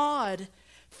unto God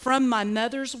from my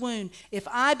mother's womb. If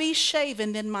I be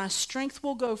shaven, then my strength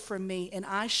will go from me, and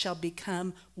I shall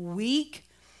become weak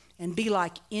and be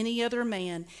like any other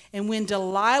man. And when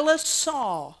Delilah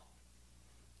saw,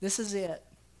 this is it.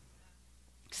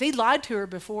 Because he lied to her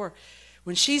before.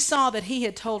 When she saw that he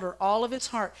had told her all of his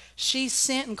heart, she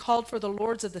sent and called for the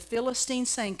lords of the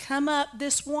Philistines, saying, come up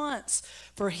this once,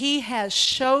 for he has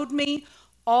showed me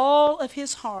all of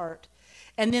his heart.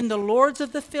 And then the lords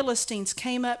of the Philistines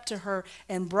came up to her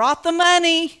and brought the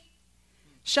money.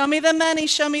 Show me the money,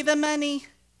 show me the money.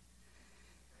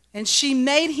 And she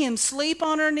made him sleep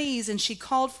on her knees, and she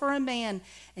called for a man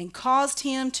and caused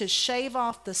him to shave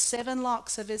off the 7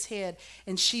 locks of his head.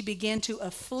 And she began to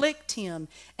afflict him,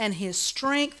 and his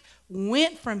strength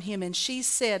went from him. And she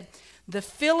said, the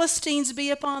Philistines be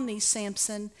upon thee,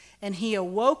 Samson. And he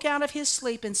awoke out of his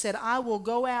sleep and said, I will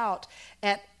go out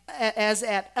as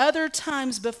at other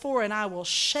times before, and I will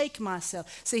shake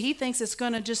myself. See, he thinks it's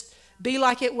going to just be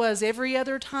like it was every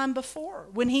other time before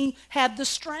when he had the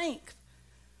strength.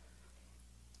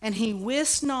 And he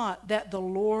wist not that the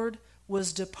Lord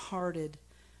was departed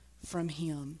from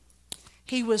him.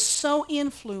 He was so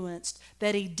influenced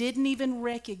that he didn't even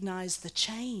recognize the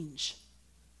change.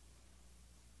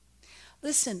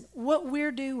 Listen, what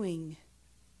we're doing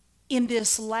in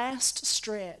this last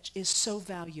stretch is so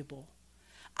valuable.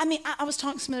 I mean, I was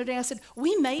talking to some other day, I said,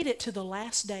 we made it to the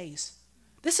last days.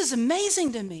 This is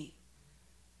amazing to me.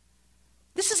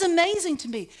 This is amazing to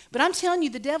me. But I'm telling you,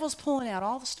 the devil's pulling out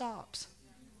all the stops.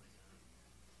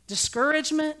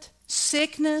 Discouragement,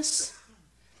 sickness,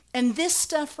 and this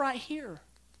stuff right here.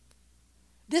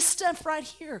 This stuff right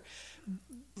here.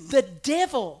 The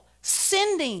devil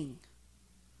sending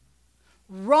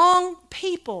wrong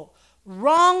people,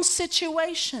 wrong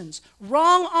situations,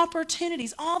 wrong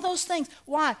opportunities, all those things.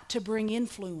 Why? To bring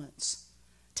influence,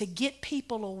 to get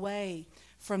people away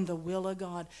from the will of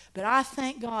God. But I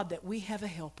thank God that we have a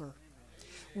helper.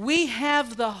 We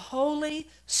have the Holy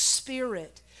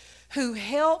Spirit who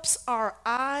helps our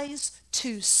eyes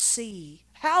to see.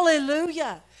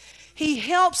 Hallelujah. He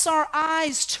helps our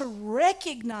eyes to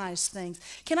recognize things.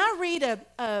 Can I read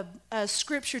a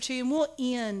scripture to you?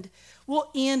 And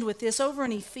we'll end with this over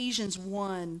in Ephesians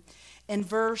 1 and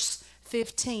verse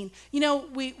 15. You know,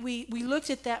 we looked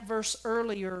at that verse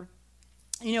earlier,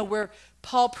 you know, where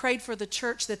Paul prayed for the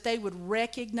church that they would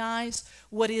recognize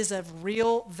what is of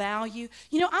real value.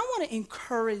 You know, I want to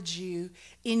encourage you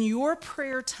in your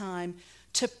prayer time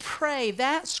to pray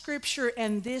that scripture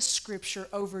and this scripture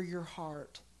over your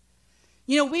heart.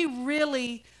 You know, we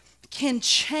really can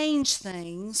change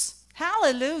things,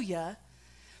 hallelujah,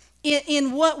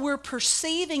 in what we're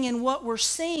perceiving and what we're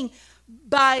seeing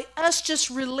by us just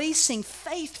releasing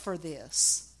faith for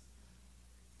this.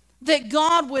 That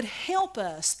God would help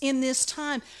us in this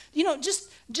time. You know,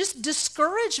 just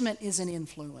discouragement is an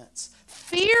influence.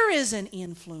 Fear is an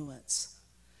influence.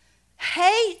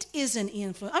 Hate is an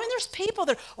influence. I mean, there's people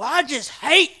that, well, I just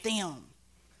hate them.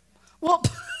 Well,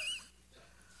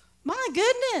 my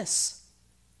goodness.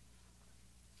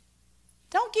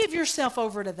 Don't give yourself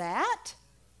over to that.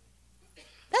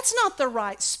 That's not the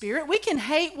right spirit. We can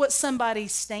hate what somebody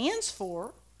stands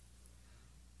for.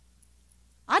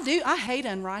 I do. I hate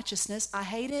unrighteousness. I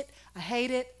hate it. I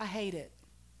hate it. I hate it.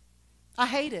 I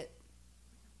hate it.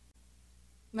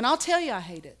 I mean, I'll tell you I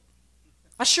hate it.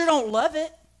 I sure don't love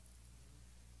it.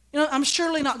 You know, I'm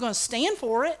surely not going to stand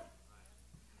for it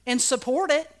and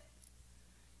support it.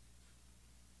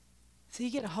 So you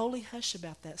get a holy hush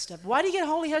about that stuff. Why do you get a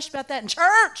holy hush about that in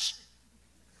church?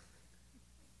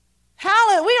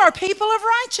 Hallelujah. We are people of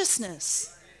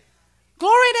righteousness.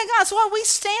 Glory to God. It's what we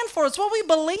stand for. It's what we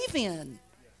believe in.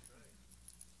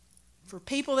 For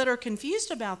people that are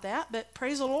confused about that, but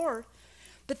praise the Lord.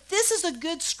 But this is a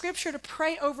good scripture to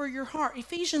pray over your heart.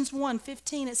 Ephesians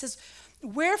 1:15, it says,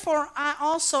 wherefore I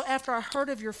also, after I heard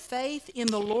of your faith in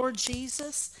the Lord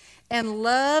Jesus and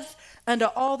love unto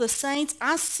all the saints,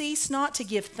 I cease not to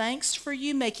give thanks for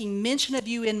you, making mention of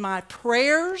you in my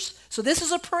prayers. So this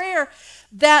is a prayer,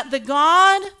 that the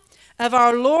God of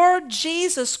our Lord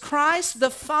Jesus Christ,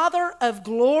 the Father of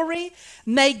glory,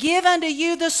 may give unto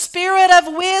you the spirit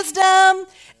of wisdom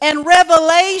and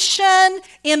revelation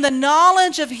in the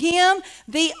knowledge of him,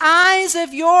 the eyes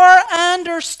of your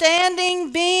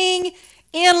understanding being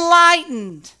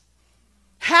enlightened.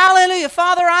 Hallelujah.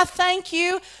 Father, I thank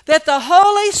you that the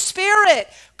Holy Spirit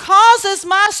causes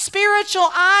my spiritual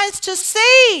eyes to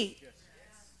see.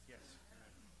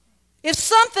 If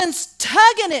something's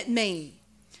tugging at me,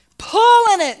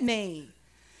 pulling at me,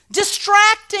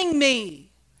 distracting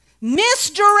me,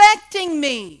 misdirecting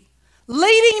me,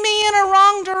 leading me in a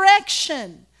wrong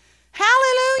direction,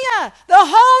 Hallelujah. The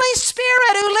Holy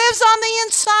Spirit who lives on the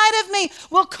inside of me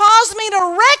will cause me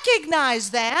to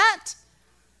recognize that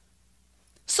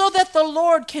so that the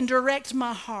Lord can direct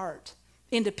my heart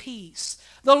into peace.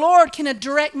 The Lord can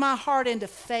direct my heart into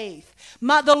faith.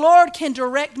 The Lord can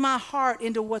direct my heart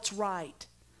into what's right.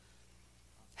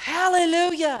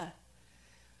 Hallelujah.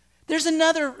 There's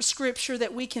another scripture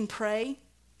that we can pray.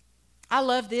 I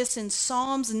love this in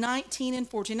Psalms 19 and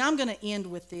 14. I'm going to end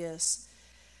with this.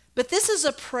 But this is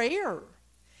a prayer.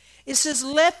 It says,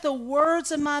 let the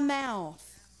words of my mouth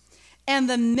and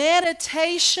the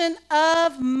meditation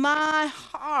of my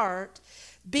heart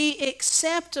be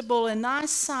acceptable in thy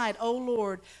sight, O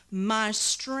Lord, my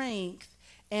strength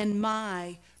and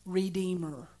my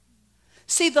Redeemer.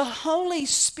 See, the Holy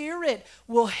Spirit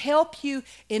will help you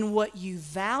in what you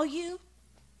value.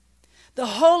 The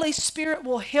Holy Spirit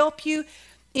will help you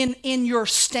in your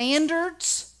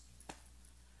standards.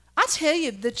 I tell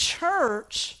you, the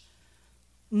church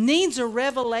needs a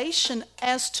revelation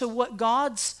as to what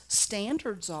God's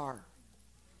standards are.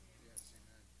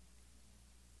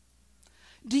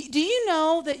 Do you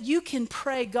know that you can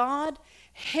pray, God,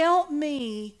 help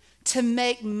me to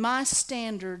make my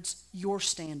standards your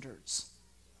standards?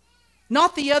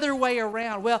 Not the other way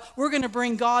around. Well, we're going to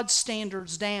bring God's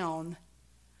standards down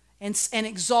and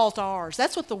exalt ours.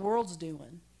 That's what the world's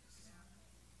doing.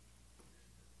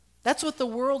 That's what the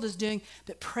world is doing.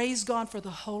 But praise God for the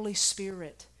Holy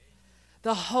Spirit.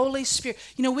 The Holy Spirit.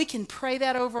 You know, we can pray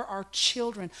that over our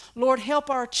children. Lord, help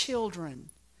our children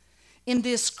in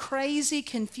this crazy,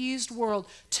 confused world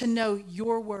to know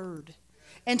your word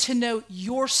and to know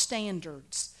your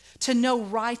standards, to know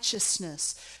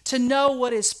righteousness, to know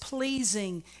what is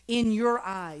pleasing in your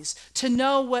eyes, to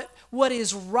know what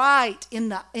is right in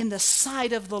the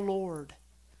sight of the Lord.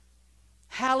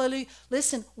 Hallelujah.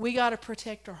 Listen, we got to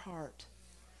protect our heart.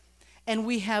 And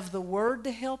we have the Word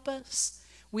to help us.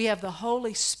 We have the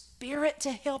Holy Spirit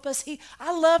to help us.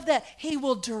 I love that. He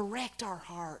will direct our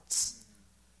hearts.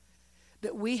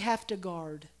 But we have to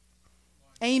guard.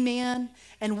 Amen.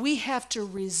 And we have to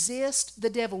resist the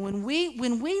devil. When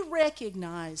we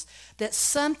recognize that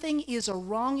something is a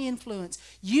wrong influence,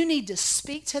 you need to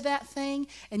speak to that thing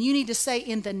and you need to say,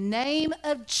 in the name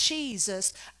of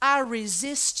Jesus, I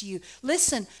resist you.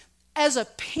 Listen, as a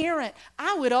parent,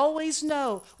 I would always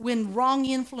know when wrong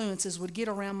influences would get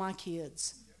around my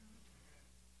kids.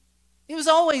 It was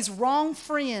always wrong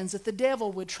friends that the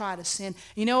devil would try to send.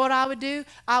 You know what I would do?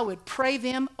 I would pray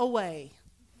them away.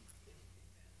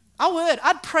 I would.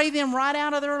 I'd pray them right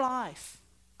out of their life.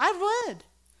 I would.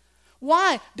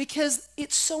 Why? Because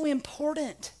it's so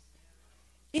important.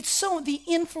 The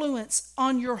influence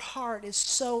on your heart is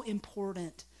so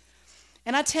important.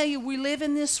 And I tell you, we live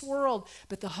in this world,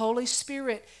 but the Holy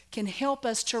Spirit can help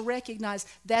us to recognize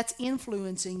that's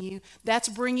influencing you. That's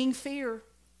bringing fear.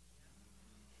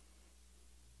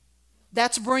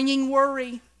 That's bringing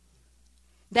worry.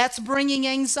 That's bringing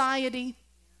anxiety.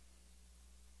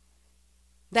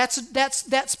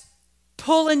 That's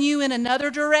pulling you in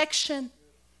another direction.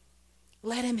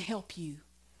 Let him help you.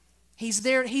 He's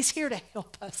there. He's here to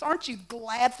help us. Aren't you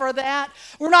glad for that?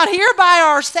 We're not here by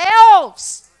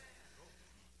ourselves.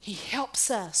 He helps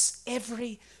us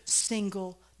every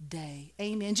single day.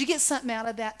 Amen. Did you get something out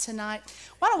of that tonight?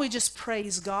 Why don't we just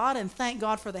praise God and thank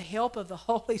God for the help of the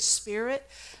Holy Spirit?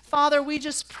 Father, we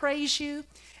just praise you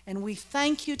and we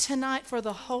thank you tonight for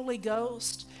the Holy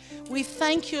Ghost. We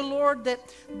thank you, Lord, that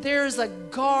there's a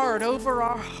guard over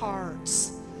our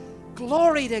hearts.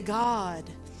 Glory to God.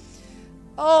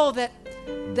 Oh, that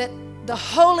the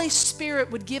Holy Spirit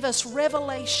would give us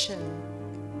revelation.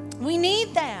 We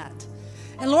need that.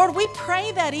 And Lord, we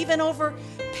pray that even over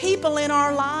people in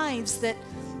our lives that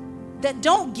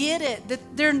don't get it, that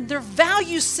their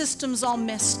value system's all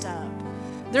messed up.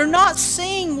 They're not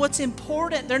seeing what's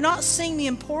important. They're not seeing the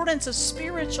importance of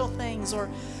spiritual things or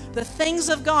the things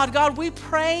of God. God, we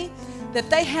pray that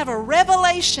they have a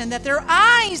revelation, that their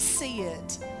eyes see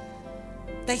it.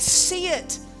 They see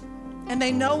it and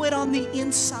they know it on the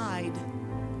inside,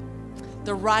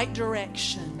 the right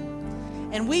direction.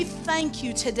 And we thank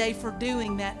you today for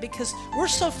doing that because we're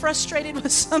so frustrated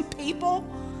with some people.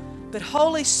 But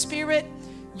Holy Spirit,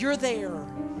 you're there.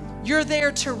 You're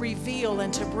there to reveal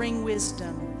and to bring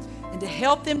wisdom and to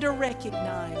help them to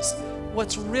recognize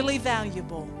what's really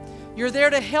valuable. You're there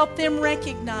to help them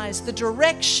recognize the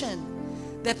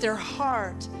direction that their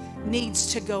heart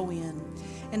needs to go in.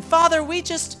 And Father, we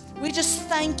just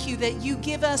thank you that you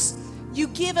give us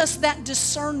that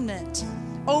discernment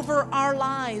over our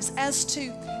lives as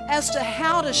to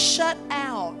how to shut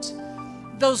out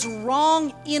those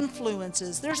wrong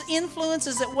influences. There's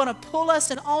influences that want to pull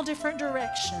us in all different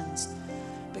directions.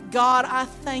 But God, I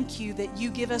thank you that you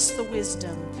give us the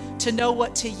wisdom to know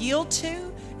what to yield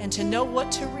to and to know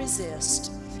what to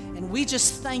resist. And we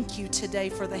just thank you today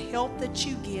for the help that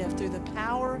you give through the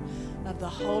power of the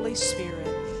Holy Spirit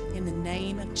in the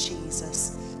name of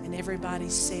Jesus. And everybody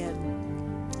said,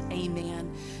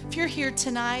 amen. If you're here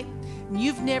tonight and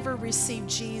you've never received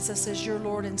Jesus as your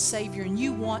Lord and Savior and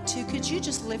you want to, could you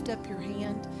just lift up your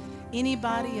hand?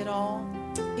 Anybody at all?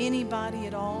 Anybody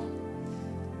at all?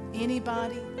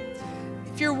 Anybody?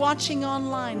 If you're watching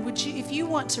online, if you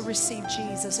want to receive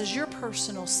Jesus as your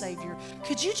personal Savior,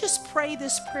 could you just pray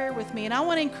this prayer with me? And I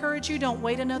want to encourage you, don't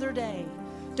wait another day.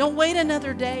 Don't wait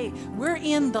another day. We're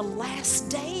in the last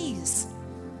days.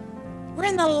 We're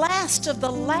in the last of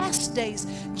the last days.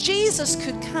 Jesus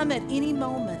could come at any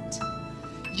moment.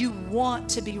 You want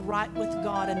to be right with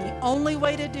God, and the only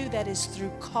way to do that is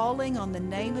through calling on the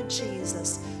name of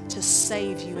Jesus to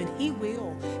save you, and He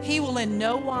will. He will in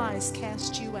no wise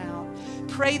cast you out.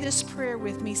 Pray this prayer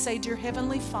with me. Say, Dear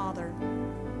Heavenly Father,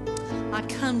 I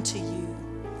come to you,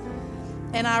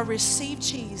 and I receive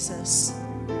Jesus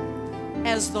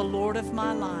as the Lord of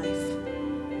my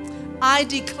life. I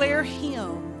declare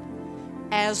Him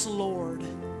as Lord.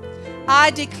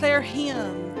 I declare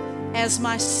Him as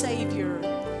my Savior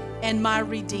and my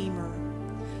Redeemer.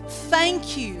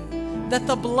 Thank you that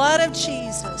the blood of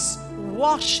Jesus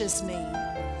washes me,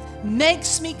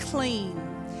 makes me clean,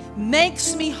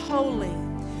 makes me holy,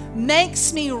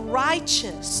 makes me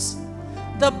righteous.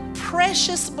 The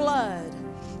precious blood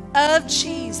of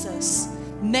Jesus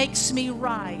makes me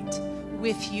right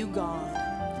with you, God.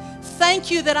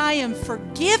 Thank you that I am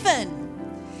forgiven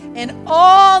and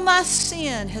all my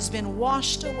sin has been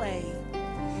washed away,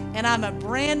 and I'm a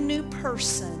brand new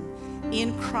person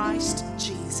in Christ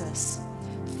Jesus.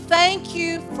 Thank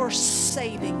you for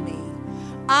saving me.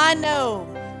 I know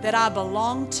that I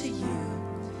belong to you.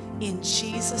 In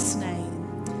Jesus'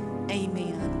 name,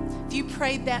 amen. If you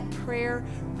prayed that prayer,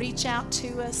 reach out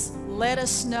to us. Let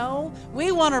us know.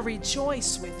 We want to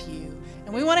rejoice with you,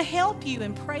 and we want to help you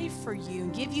and pray for you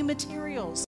and give you materials.